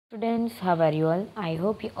Students, how are you all? I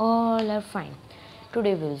hope you all are fine.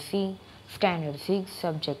 Today we'll see Standard 6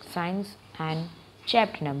 Subject Science and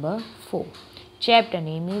chapter number 4. Chapter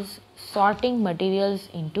name is Sorting Materials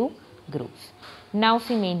into Groups. Now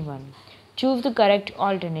see main one. Choose the correct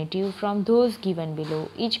alternative from those given below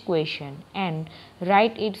each question and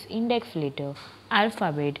write its index letter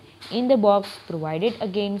alphabet in the box provided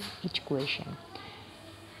against each question.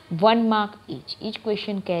 1 mark each. Each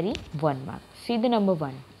question carry 1 mark. See the number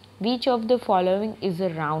 1. Which of the following is a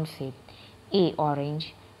round shape? A.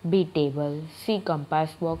 Orange, B. Table, C.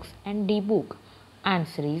 Compass box and D. Book.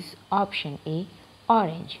 Answer is option A.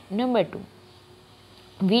 Orange. Number 2.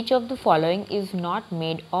 Which of the following is not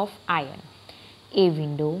made of iron? A.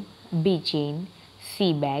 Window, B. Chain,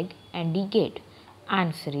 C. Bag and D. Gate.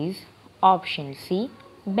 Answer is option C.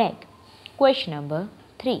 Bag. Question number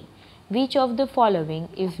 3. Which of the following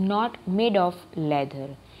is not made of leather?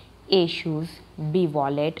 A. Shoes, B.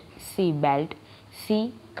 Wallet, C. Belt,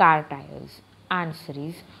 C. Car tires. Answer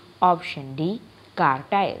is option D. Car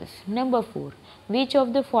tires. Number 4. Which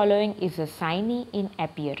of the following is a shiny in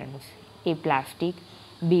appearance? A. Plastic,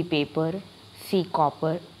 B. Paper, C.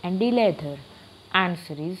 Copper and D. Leather.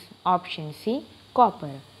 Answer is option C.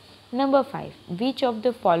 Copper. Number 5. Which of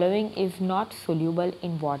the following is not soluble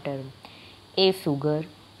in water? A. Sugar,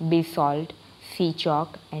 B. Salt, C.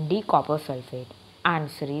 Chalk and D. Copper sulfate.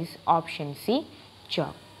 Answer is option C.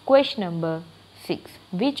 Chalk. Question number 6.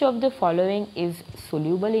 Which of the following is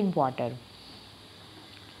soluble in water?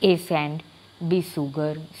 A. Sand, B.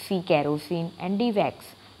 Sugar, C. Kerosene and D. Wax.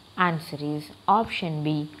 Answer is option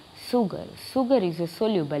B. Sugar. Sugar is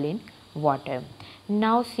soluble in water.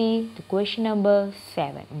 Now see the question number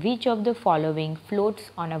 7. Which of the following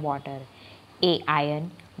floats on a water? A.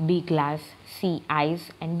 Iron, B. Glass, C.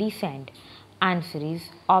 Ice and D. Sand. Answer is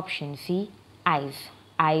option C. Ice.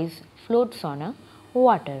 Ice floats on a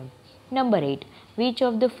water. Number 8. Which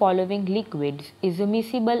of the following liquids is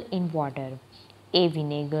miscible in water? A.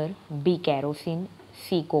 Vinegar, B. Kerosene,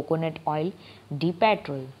 C. Coconut oil, D.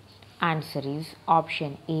 Petrol. Answer is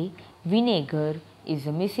option A. Vinegar is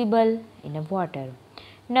miscible in water.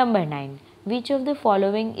 Number 9. Which of the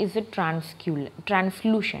following is a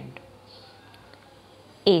translucent?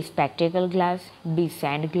 A. Spectacle glass, B.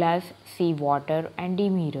 Sand glass, C. Water and D.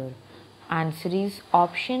 Mirror. Answer is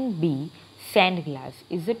option B. Sand glass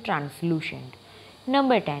is a translucent.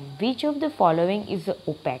 Number 10. Which of the following is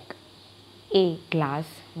opaque? A. Glass,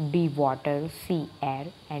 B. Water, C. Air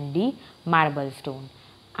and D. Marble stone.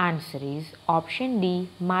 Answer is option D.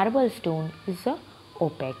 Marble stone is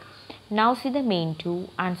opaque. Now see the main two.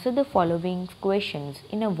 Answer the following questions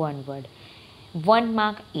in a one word. 1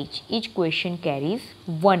 mark each. Each question carries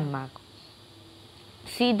 1 mark.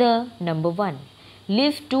 See the number 1.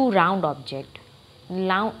 List 2 round objects.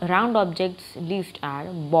 Round objects list are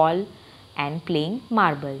ball and playing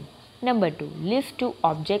marble. Number 2. List 2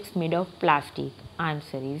 objects made of plastic.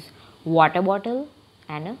 Answer is water bottle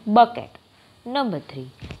and a bucket. Number 3.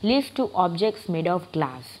 List 2 objects made of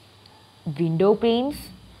glass. Window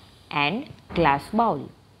panes and glass bowl.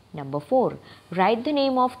 Number 4. Write the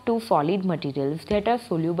name of 2 solid materials that are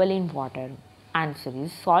soluble in water. Answer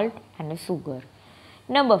is salt and sugar.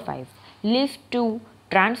 Number 5. List 2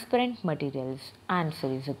 transparent materials. Answer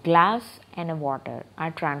is glass and water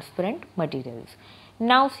are transparent materials.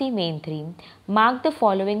 Now see main 3. Mark the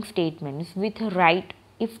following statements with right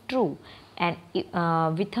if true and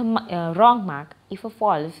with a wrong mark if a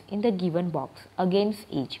false in the given box against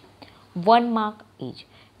each. 1 mark each.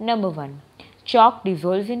 Number 1. Chalk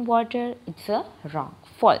dissolves in water. It's a wrong.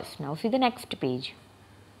 False. Now see the next page.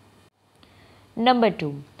 Number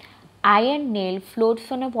 2. Iron nail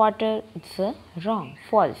floats on a water. It's a wrong.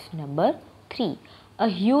 False. Number 3. A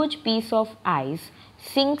huge piece of ice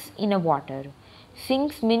sinks in a water.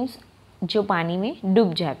 Sinks means जो पानी में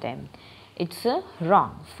डूब जाता है. It's a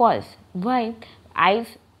wrong. False. Why?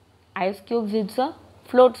 Ice cubes it's a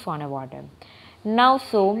floats on a water. Now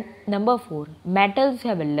so number 4. Metals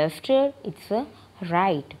have a luster. It's a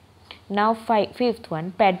right. Now fifth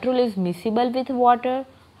one. Petrol is miscible with water.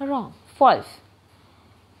 Wrong. False.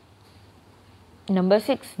 Number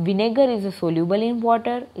 6. Vinegar is soluble in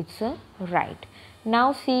water. It's a right.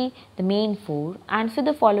 Now see the main 4. Answer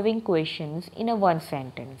the following questions in a one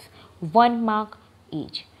sentence. 1 mark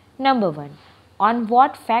each. Number 1. On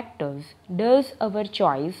what factors does our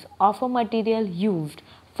choice of a material used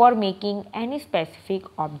for making any specific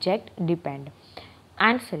object depend?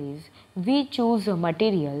 Answer is we choose a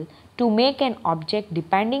material to make an object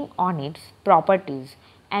depending on its properties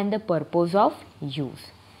and the purpose of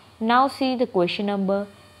use. Now see the question number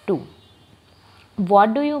 2.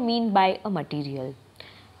 What do you mean by a material?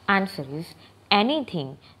 Answer is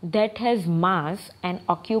anything that has mass and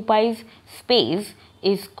occupies space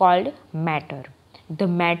is called matter. The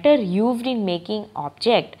matter used in making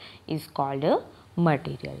object is called a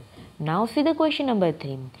material. Now see the question number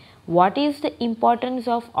 3. What is the importance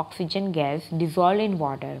of oxygen gas dissolved in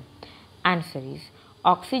water? Answer is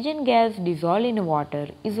oxygen gas dissolved in water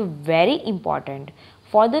is very important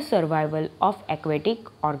for the survival of aquatic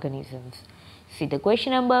organisms. See the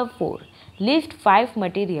question number 4. List 5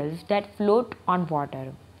 materials that float on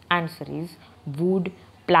water. Answer is wood,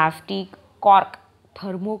 plastic, cork,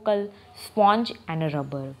 thermocol, sponge and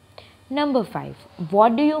rubber. Number 5.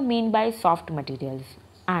 What do you mean by soft materials?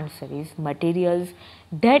 Answer is materials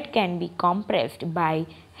that can be compressed by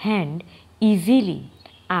hand easily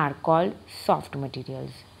are called soft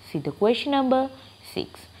materials. See the question number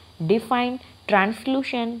 6. Define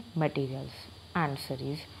translucent materials. Answer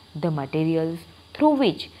is the materials through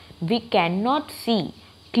which we cannot see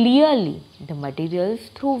clearly. The materials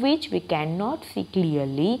through which we cannot see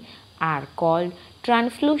clearly are called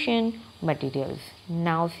translucent materials.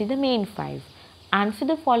 Now see the main 5. Answer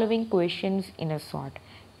the following questions in a short.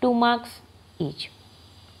 2 marks each.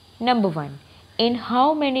 Number 1. In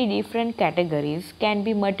how many different categories can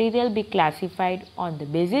material be classified on the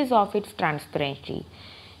basis of its transparency?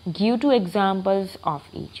 Give 2 examples of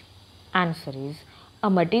each. Answer is a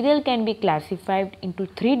material can be classified into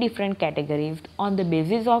 3 different categories on the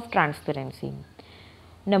basis of transparency.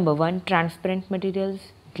 Number 1. Transparent materials,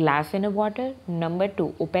 glass and water. Number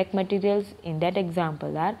 2. Opaque materials. In that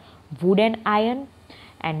example are wood and iron.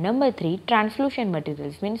 And number 3. Translucent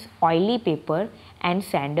materials means oily paper and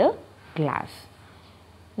sand or glass.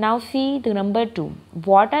 Now see the number 2.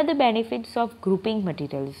 What are the benefits of grouping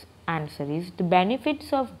materials? Answer is the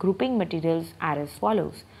benefits of grouping materials are as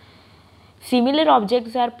follows. Similar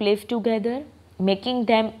objects are placed together, making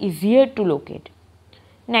them easier to locate.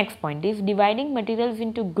 Next point is dividing materials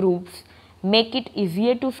into groups make it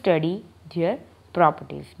easier to study their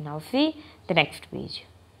properties. Now see the next page.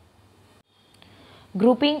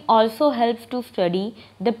 Grouping also helps to study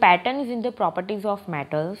the patterns in the properties of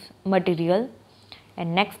material.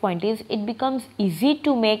 And next point is it becomes easy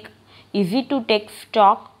to take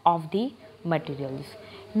stock of the materials.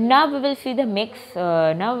 Now we will see the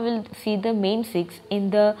main 6 in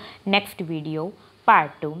the next video,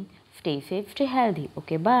 part 2. Stay safe, stay healthy.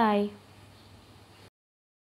 Okay, bye.